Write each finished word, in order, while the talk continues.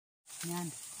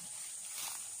Yan.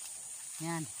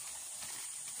 Yan.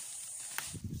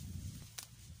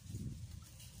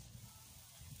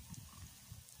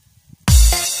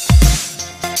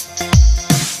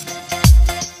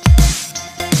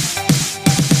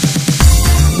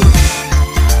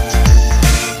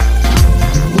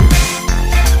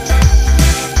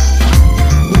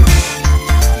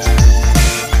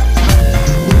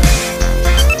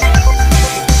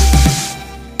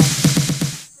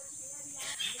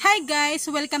 Guys,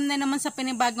 welcome na naman sa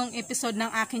panibagong episode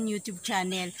ng aking YouTube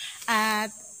channel.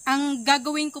 At ang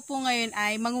gagawin ko po ngayon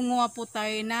ay mangunguha po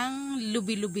tayo ng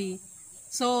lubi-lubi.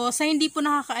 So, sa hindi po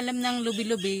nakakaalam ng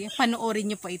lubi-lubi,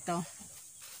 panoorin nyo po ito.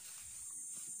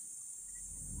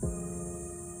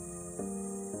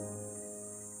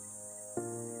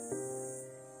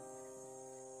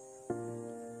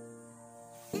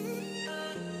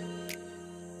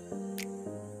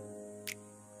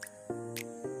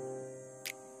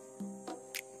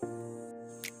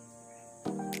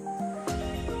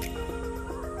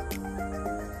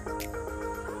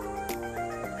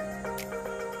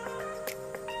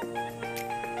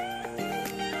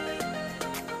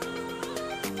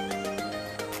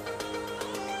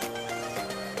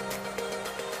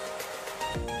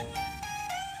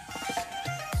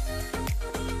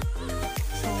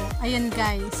 Ayan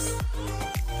guys,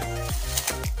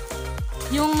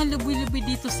 yung lubi-lubi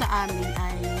dito sa amin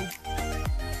ay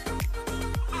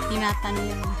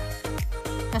tinatanim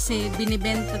kasi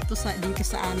binibenta to dito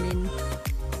sa amin,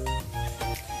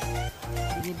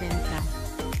 binibenta,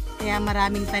 kaya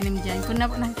maraming tanim dyan. Kung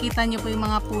nakikita nyo po yung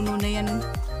mga puno na yan,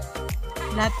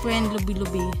 lahat po yan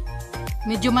lubi-lubi.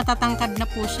 Medyo matatangkad na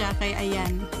po siya, kaya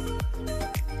ayan.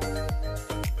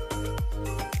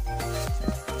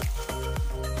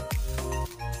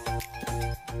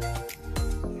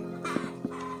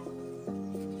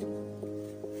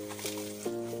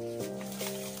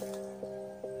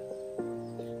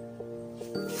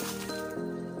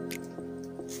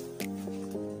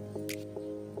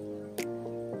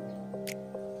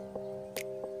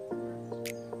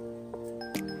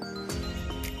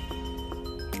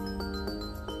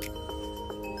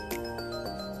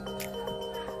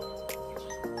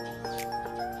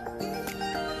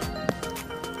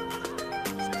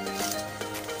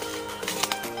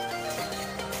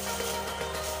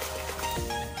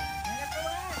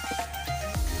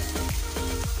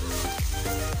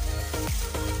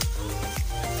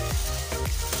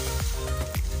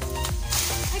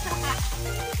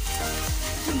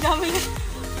 Ang dami na.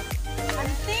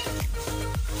 Anting.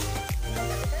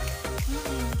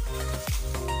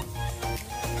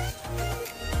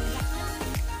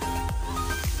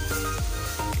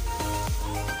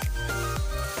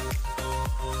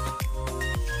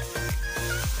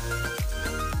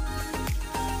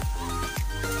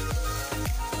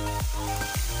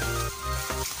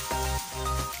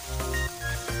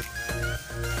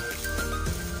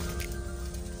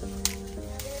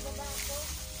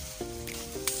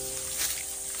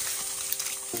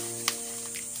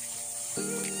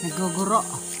 Naguguro.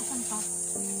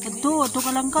 Ito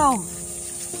ka lang kao.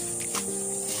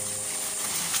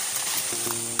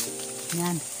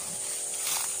 Yan.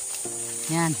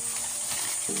 Yan.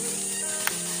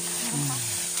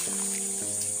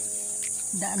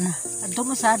 Daan na. Ito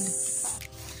masad.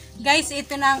 Guys,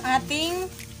 ito na ang ating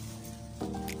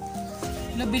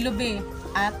lubi-lubi.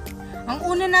 At ang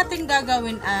una natin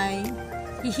gagawin ay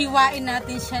hihiwain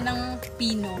natin siya ng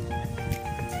pino.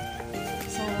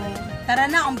 So, tara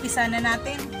na, umpisa na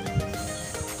natin.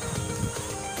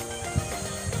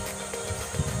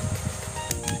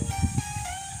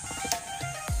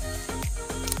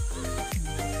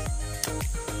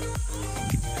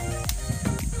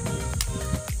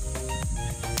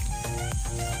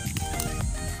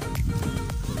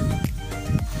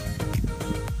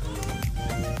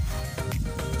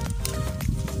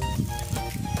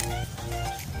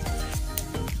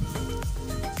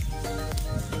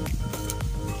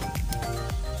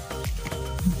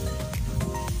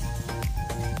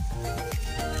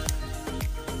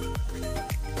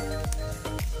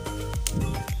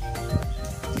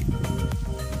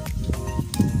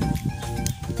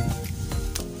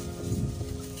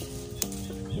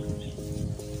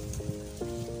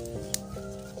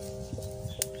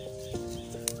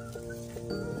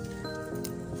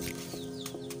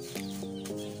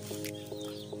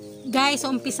 Guys,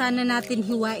 umpisa na natin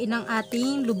hiwain ang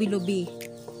ating lubi-lubi.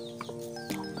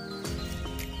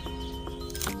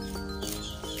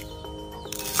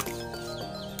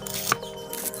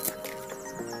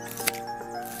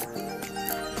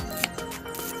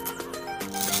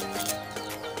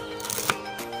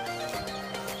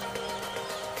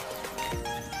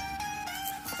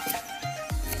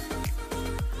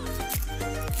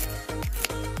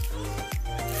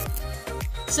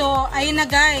 So, ayun na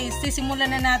guys, sisimulan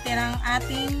na natin ang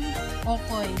ating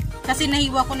okoy. Kasi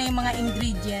nahiwa ko na yung mga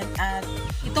ingredient at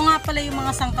ito nga pala yung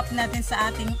mga sangkap natin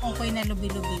sa ating okoy na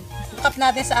lubi-lubi. Sangkap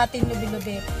natin sa ating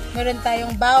lubi-lubi. Meron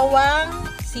tayong bawang,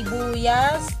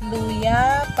 sibuyas,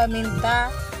 luya,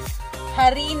 paminta,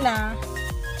 harina,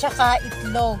 tsaka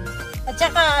itlog. At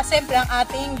tsaka, siyempre, ang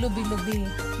ating lubi-lubi.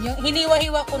 Yung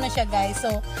hiniwa-hiwa ko na siya guys.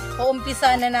 So,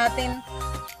 uumpisa na natin.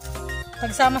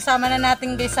 Pagsama-sama na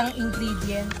natin guys ang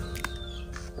ingredient.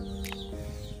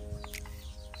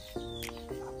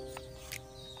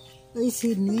 Ay,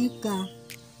 sinika.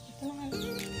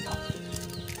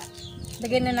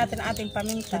 Lagyan na natin ang ating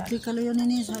paminta. Pati kalayo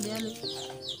nini sa diali.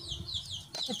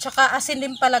 At saka asin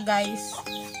din pala guys.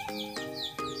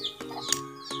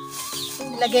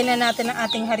 Lagyan na natin ang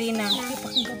ating harina.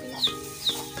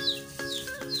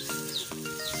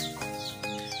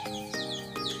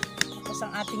 Tapos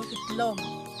ang ating itlog.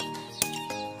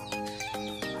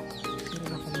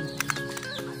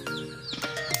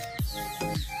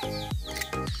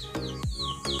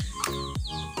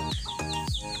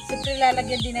 Siyempre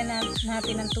lalagyan din na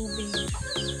natin ng tubig.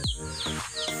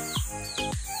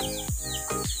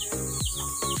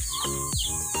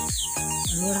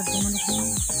 Alora tumanok mo.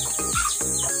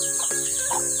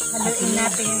 Haluin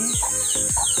natin.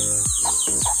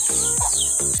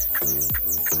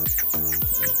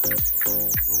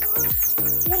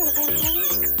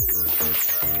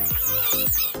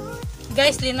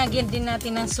 Guys, linagyan din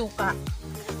natin ng suka.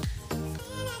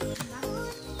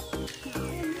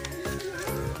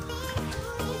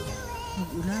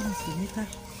 Mag-ulan, sinika.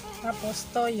 Tapos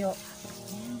toyo.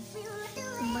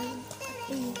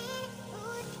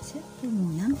 Siyempre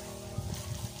mo yan.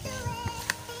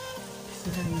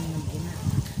 Sila na yung gina.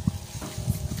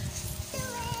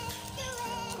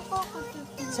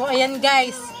 So, ayan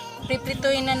guys.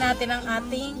 Priprituin na natin ang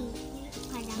ating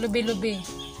lubi-lubi.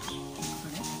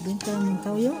 Benta mong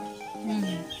tawyo.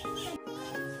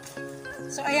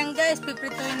 So, ayan guys.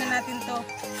 Priprituin na natin to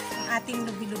ang ating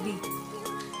lubi-lubi.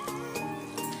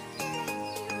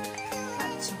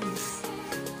 At cheese.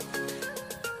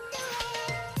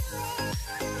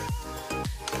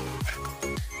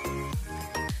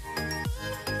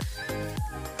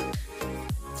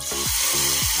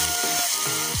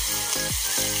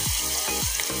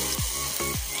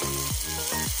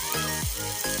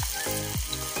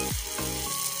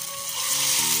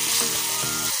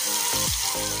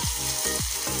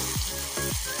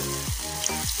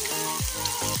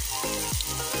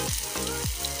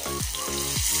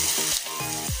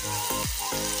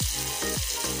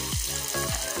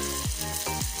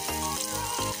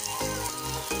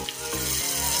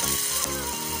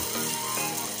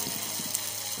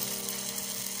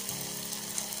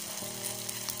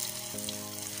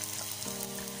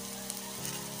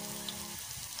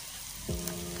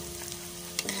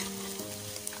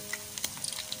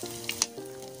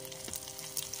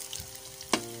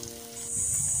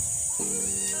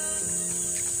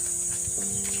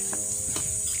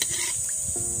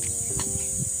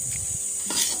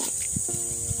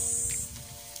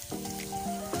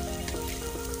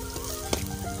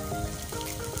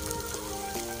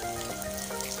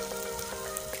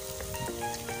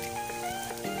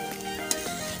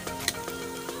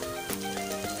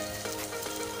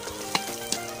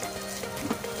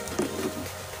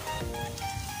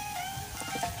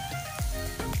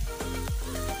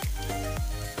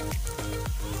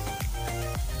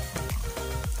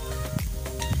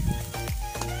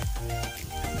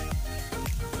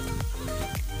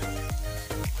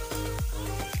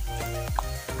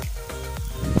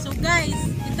 Guys,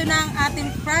 ito na ang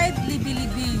ating fried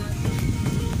libi-libi.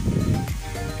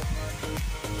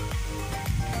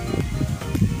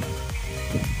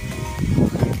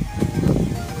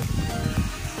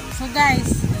 So guys,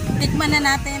 tikman na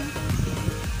natin.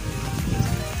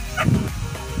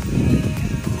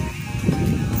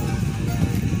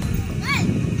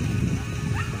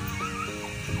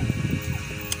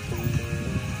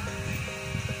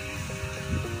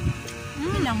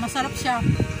 Masarap siya.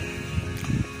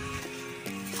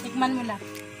 Tikman mo lang.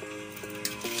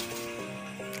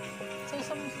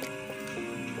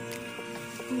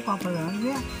 Mukha pala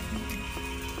niya.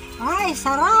 Ay,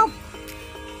 sarap!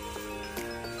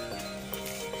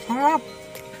 Sarap!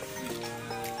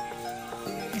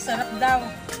 Masarap daw.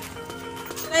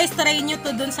 Guys, try nyo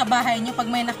to dun sa bahay nyo pag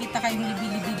may nakita kayong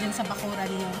libi-libi dyan sa bakuran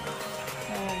nyo.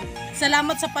 So,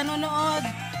 salamat sa panonood.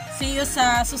 See you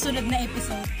sa susunod na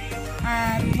episode.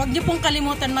 At huwag nyo pong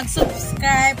kalimutan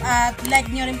mag-subscribe at like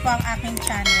nyo rin po ang aking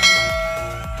channel.